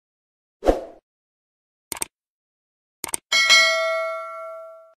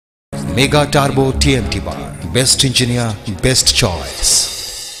Mega Turbo TMT Bar. Best engineer, best choice.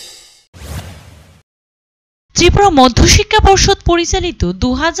 Tripura মধ্যশিক্ষা পর্ষদ পরিচালিত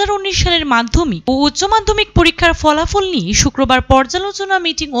 2019 সালের মাধ্যমিক ও উচ্চ মাধ্যমিক পরীক্ষার ফলাফল নিয়ে শুক্রবার পর্যালোচনা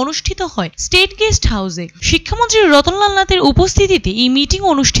মিটিং অনুষ্ঠিত হয় স্টেট গেস্ট হাউসে। শিক্ষামন্ত্রী রতনলাল নাথের উপস্থিতিতে এই মিটিং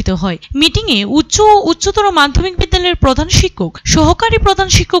অনুষ্ঠিত হয়। মিটিংয়ে উচ্চ ও উচ্চতর মাধ্যমিক বিদ্যালয়ের প্রধান শিক্ষক, সহকারী প্রধান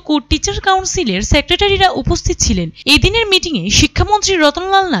শিক্ষক ও টিচার কাউন্সিলের সেক্রেটারিরা উপস্থিত ছিলেন। এই দিনের মিটিংয়ে শিক্ষামন্ত্রী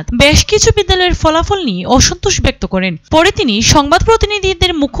রতনলাল নাথ বেশ কিছু বিদ্যালয়ের ফলাফল নিয়ে অসন্তোষ ব্যক্ত করেন। পরে তিনি সংবাদ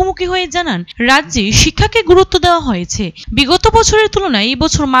প্রতিনিধিদের মুখোমুখি হয়ে জানান, রাজ্যে শিক্ষাকে গুরুত্ব দেওয়া হয়েছে। বিগত বছরের তুলনায় এই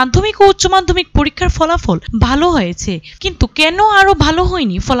বছর মাধ্যমিক ও উচ্চ মাধ্যমিক পরীক্ষার ফলাফল ভালো হয়েছে, কিন্তু কেন আরো ভালো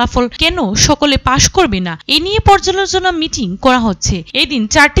হয়নি ফলাফল, কেন সকলে পাশ করবে না, এ নিয়ে পর্যালোচনা মিটিং করা হচ্ছে। এদিন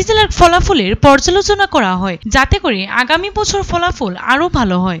 4টি জেলার ফলাফলের পর্যালোচনা করা হয়, যাতে করে আগামী বছর ফলাফল আরো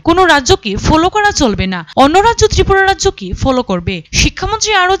ভালো হয়। কোনো রাজ্যকে ফলো করা চলবে না, অন্য রাজ্য ত্রিপুরা রাজ্যকে ফলো করবে।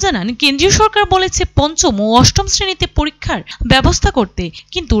 শিক্ষামন্ত্রী আরো জানান, কেন্দ্রীয় সরকার বলেছে 5ম ও 8ম শ্রেণীতে পরীক্ষার ব্যবস্থা করতে,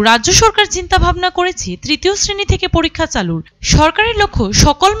 কিন্তু রাজ্য সরকার চিন্তা ভাবনা করেছে 3য় শ্রেণী থেকে পরীক্ষা চালুর। সরকারের লক্ষ্য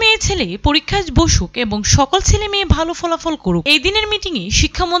সকল মেয়ে ছেলে পরীক্ষায় বসুক এবং সকল ছেলে মেয়ে ভালো ফলাফল করুক। এই দিনের মিটিংয়ে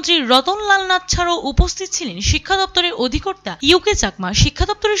শিক্ষামন্ত্রী রতনলাল নাথ ছাড়াও উপস্থিত ছিলেন শিক্ষা দপ্তরের অধিকর্তা ইউকে চাকমা, শিক্ষা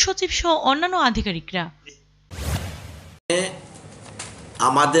দপ্তরের সচিব সহ অন্যান্য আধিকারিকরা।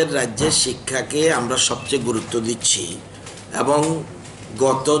 আমাদের রাজ্যের শিক্ষাকে আমরা সবচেয়ে গুরুত্ব দিচ্ছি এবং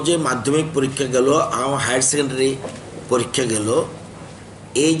গত যে মাধ্যমিক পরীক্ষা গেল, হায়ার সেকেন্ডারি পরীক্ষা গেল,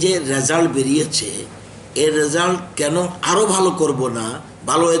 এই যে রেজাল্ট বেরিয়েছে, এর রেজাল্ট কেন আরও ভালো করব না?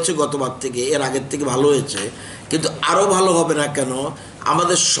 ভালো হয়েছে গতবার থেকে, এর আগের থেকে ভালো হয়েছে, কিন্তু আরও ভালো হবে না কেন?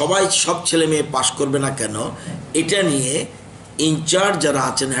 আমাদের সব ছেলে মেয়ে পাশ করবে না কেন? এটা নিয়ে ইনচার্জ যারা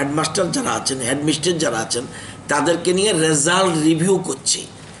আছেন, হেডমাস্টার যারা আছেন, হেডমিস্ট্রেস যারা আছেন, তাদেরকে নিয়ে রেজাল্ট রিভিউ করছি।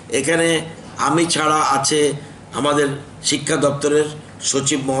 এখানে আমি ছাড়া আছে আমাদের শিক্ষা দপ্তরের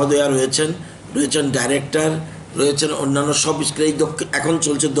সচিব মহোদয়া রয়েছেন ডাইরেক্টর রয়েছেন, অন্যান্য সব স্কুলেই এখন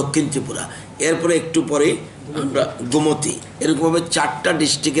চলছে দক্ষিণ ত্রিপুরা, এরপরে একটু পরে আমরা গোমতী, এরকমভাবে 4টা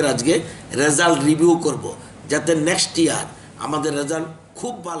ডিস্ট্রিক্টের আজকে রেজাল্ট রিভিউ করব, যাতে নেক্সট ইয়ার আমাদের রেজাল্ট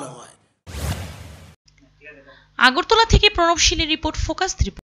খুব ভালো হয়। আগরতলা থেকে প্রণব শীলের রিপোর্ট, ফোকাস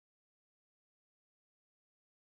ত্রিপুরা।